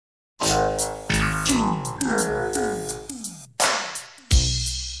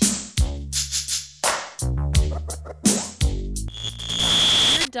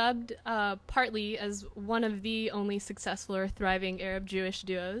dubbed partly as one of the only successful or thriving Arab-Jewish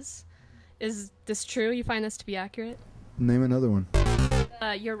duos. Is this true? You find this to be accurate? Name another one.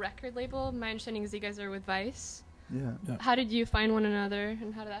 Your record label, my understanding is you guys are with Vice. Yeah. How did you find one another,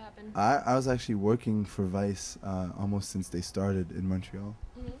 and how did that happen? I was actually working for Vice almost since they started in Montreal.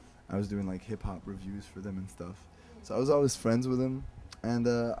 Mm-hmm. I was doing like hip-hop reviews for them and stuff. So I was always friends with them. And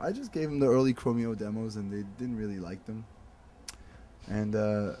I just gave them the early Chromeo demos, and they didn't really like them. And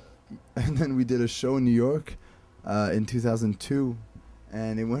then we did a show in New York in 2002,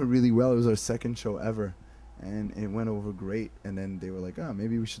 and it went really well. It was our second show ever, and it went over great. And then they were like, "Oh,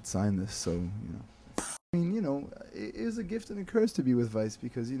 maybe we should sign this." So I mean, it is a gift and a curse to be with Vice,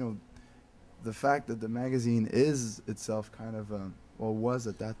 because the fact that the magazine is itself kind of was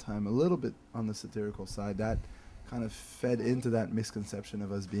at that time a little bit on the satirical side, that kind of fed into that misconception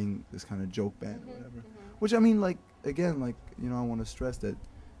of us being this kind of joke band or whatever. Which, I mean, again, I want to stress that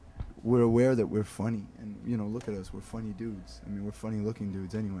we're aware that we're funny, and look at us, we're funny dudes. I mean, we're funny looking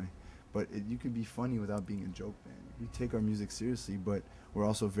dudes anyway, but you could be funny without being a joke band. We take our music seriously, but we're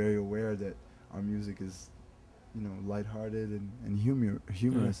also very aware that our music is lighthearted and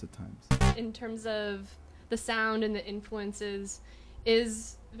humorous at times. In terms of the sound and the influences,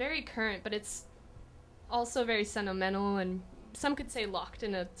 is very current, but it's also very sentimental, and some could say locked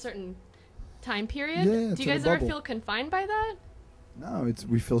in a certain time period. Yeah, do you guys ever feel confined by that? No,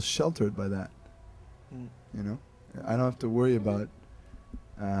 we feel sheltered by that. I don't have to worry about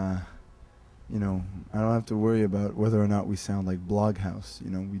I don't have to worry about whether or not we sound like Bloghouse.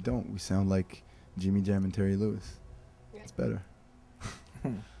 We don't. We sound like Jimmy Jam and Terry Lewis. Yeah. It's better.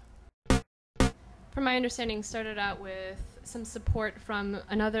 From my understanding, started out with some support from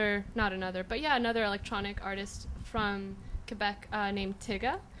another electronic artist from Quebec named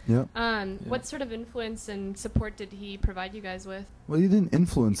P-thugg. Yeah. What sort of influence and support did he provide you guys with? Well, he didn't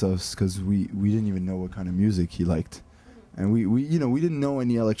influence us because we didn't even know what kind of music he liked, and we didn't know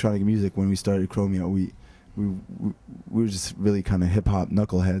any electronic music when we started Chromeo. We were just really kind of hip hop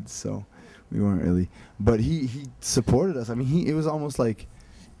knuckleheads, so we weren't really. But he supported us. I mean, it was almost like,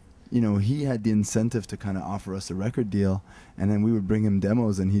 he had the incentive to kind of offer us a record deal, and then we would bring him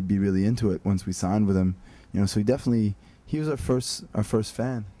demos, and he'd be really into it once we signed with him. So he was our first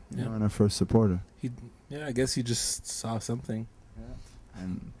fan, and our first supporter. I guess he just saw something. Yeah.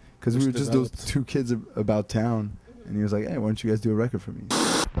 And because we were just those two kids about town, and he was like, "Hey, why don't you guys do a record for me?"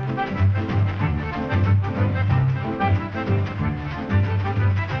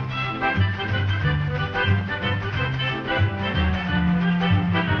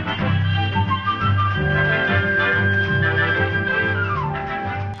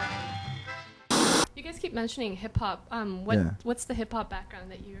 Mentioning hip hop, what's the hip hop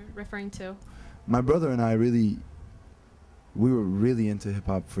background that you're referring to? My brother and I we were really into hip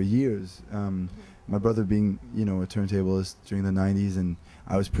hop for years. My brother being a turntablist during the '90s, and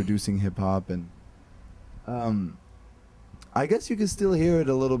I was producing hip hop, and I guess you can still hear it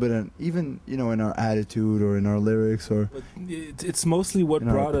a little bit, even in our attitude or in our lyrics, or it's mostly what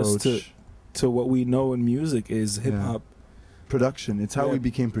brought us to what we know in music is hip hop production. It's how we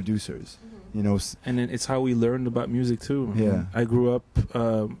became producers. And then it's how we learned about music too. Yeah, I grew up,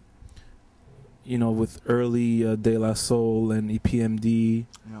 with early De La Soul and EPMD.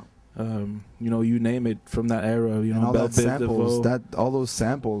 Yeah. You name it from that era. And all that samples, all those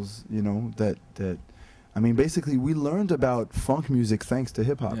samples. That. I mean, basically, we learned about funk music thanks to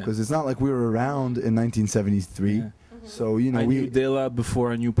hip hop, because it's not like we were around in 1973. Yeah. So I knew De La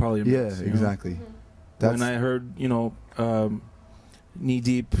before I knew Parliament. Yeah, exactly. When I heard Knee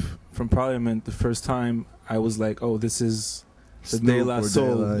Deep from Parliament the first time, I was like, oh, this is the De La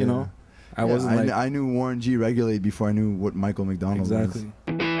Soul, I wasn't I knew Warren G. Regulate before I knew what Michael McDonald was.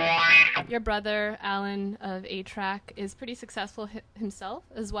 Your brother, Alan of A-trak, is pretty successful himself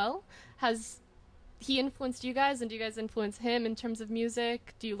as well. Has he influenced you guys, and do you guys influence him in terms of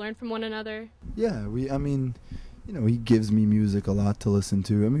music? Do you learn from one another? Yeah, he gives me music a lot to listen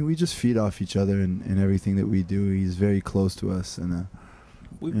to. I mean, we just feed off each other in everything that we do. He's very close to us, and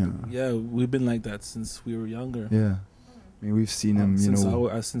we've been like that since we were younger. Yeah, I mean, we've seen him.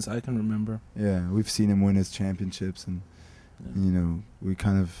 Since I can remember. Yeah, we've seen him win his championships, and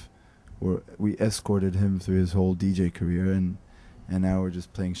we escorted him through his whole DJ career, and now we're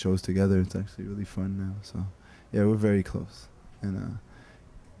just playing shows together. It's actually really fun now. So yeah, we're very close, and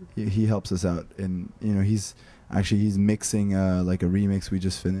he helps us out, and he's mixing like a remix we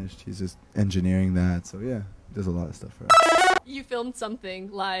just finished. He's just engineering that. So yeah, he does a lot of stuff for us. You filmed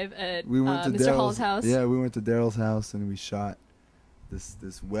something live at Mr. Hall's house. Yeah, we went to Daryl's house, and we shot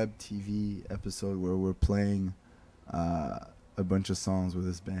this web TV episode where we're playing a bunch of songs with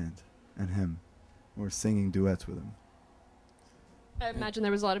his band and him. We're singing duets with him. I imagine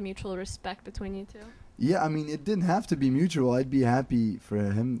there was a lot of mutual respect between you two. Yeah, I mean, it didn't have to be mutual. I'd be happy for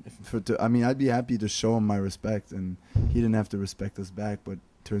him. I'd be happy to show him my respect, and he didn't have to respect us back. But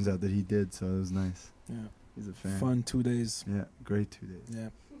turns out that he did, so it was nice. Yeah. He's a fan. Fun 2 days. Yeah, great 2 days. Yeah.